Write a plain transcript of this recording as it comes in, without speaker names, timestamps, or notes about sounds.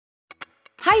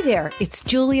Hi there, it's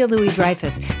Julia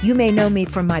Louis-Dreyfus. You may know me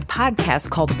from my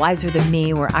podcast called Wiser Than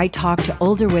Me, where I talk to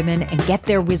older women and get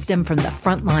their wisdom from the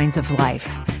front lines of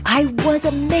life. I was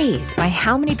amazed by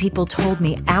how many people told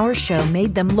me our show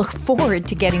made them look forward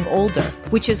to getting older,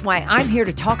 which is why I'm here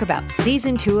to talk about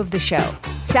season 2 of the show.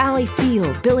 Sally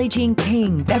Field, Billie Jean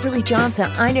King, Beverly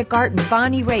Johnson, Ina Garten,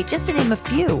 Bonnie Raitt, just to name a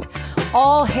few.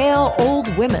 All hail old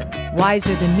women.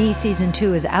 Wiser Than Me season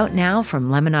 2 is out now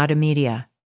from Lemonada Media.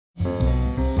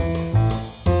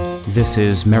 This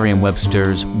is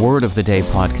Merriam-Webster's Word of the Day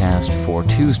podcast for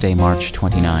Tuesday, March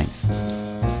 29th.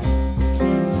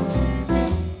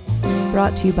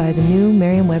 Brought to you by the new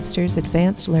Merriam-Webster's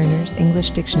Advanced Learners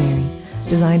English Dictionary,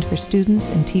 designed for students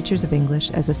and teachers of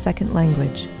English as a second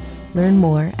language. Learn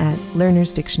more at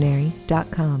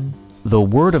learnersdictionary.com. The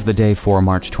word of the day for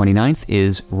March 29th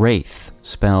is wraith,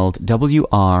 spelled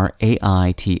W-R-A-I-T-H.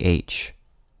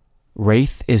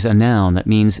 Wraith is a noun that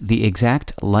means the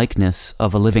exact likeness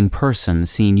of a living person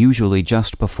seen usually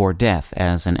just before death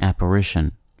as an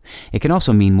apparition. It can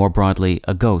also mean more broadly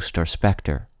a ghost or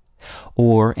specter,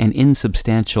 or an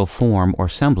insubstantial form or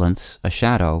semblance, a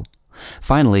shadow.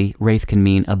 Finally, wraith can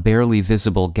mean a barely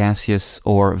visible gaseous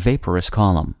or vaporous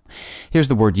column. Here's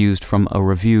the word used from a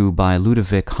review by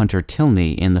Ludovic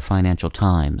Hunter-Tilney in the Financial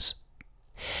Times.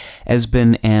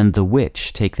 Esben and the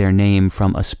Witch take their name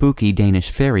from a spooky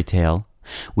Danish fairy tale.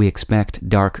 We expect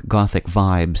dark gothic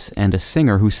vibes and a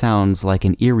singer who sounds like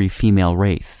an eerie female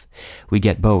wraith. We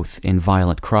get both in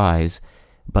Violet Cries,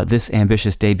 but this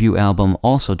ambitious debut album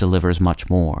also delivers much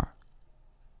more.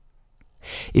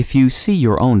 If you see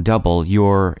your own double,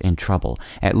 you're in trouble,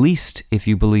 at least if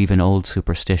you believe in old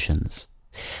superstitions.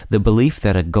 The belief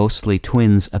that a ghostly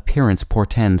twin's appearance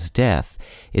portends death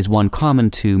is one common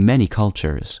to many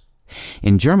cultures.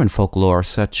 In German folklore,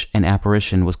 such an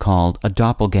apparition was called a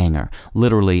Doppelgänger,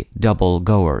 literally double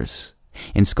goers.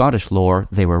 In Scottish lore,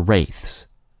 they were wraiths.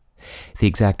 The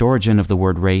exact origin of the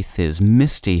word wraith is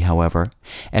misty, however.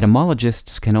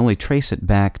 Etymologists can only trace it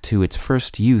back to its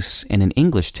first use in an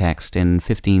English text in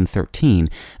 1513,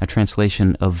 a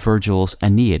translation of Virgil's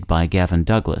Aeneid by Gavin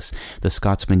Douglas. The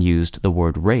Scotsman used the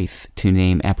word wraith to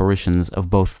name apparitions of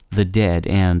both the dead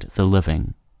and the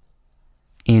living.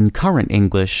 In current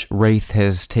English, wraith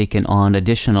has taken on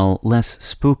additional, less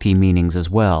spooky meanings as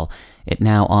well. It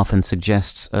now often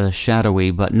suggests a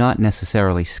shadowy but not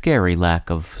necessarily scary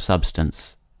lack of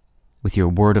substance. With your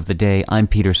word of the day, I'm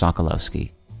Peter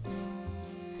Sokolowski.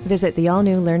 Visit the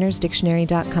all-new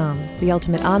learnersdictionary.com, the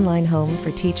ultimate online home for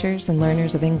teachers and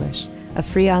learners of English. A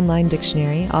free online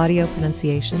dictionary, audio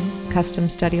pronunciations, custom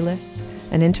study lists,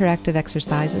 and interactive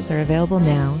exercises are available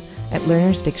now at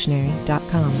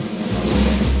learnersdictionary.com.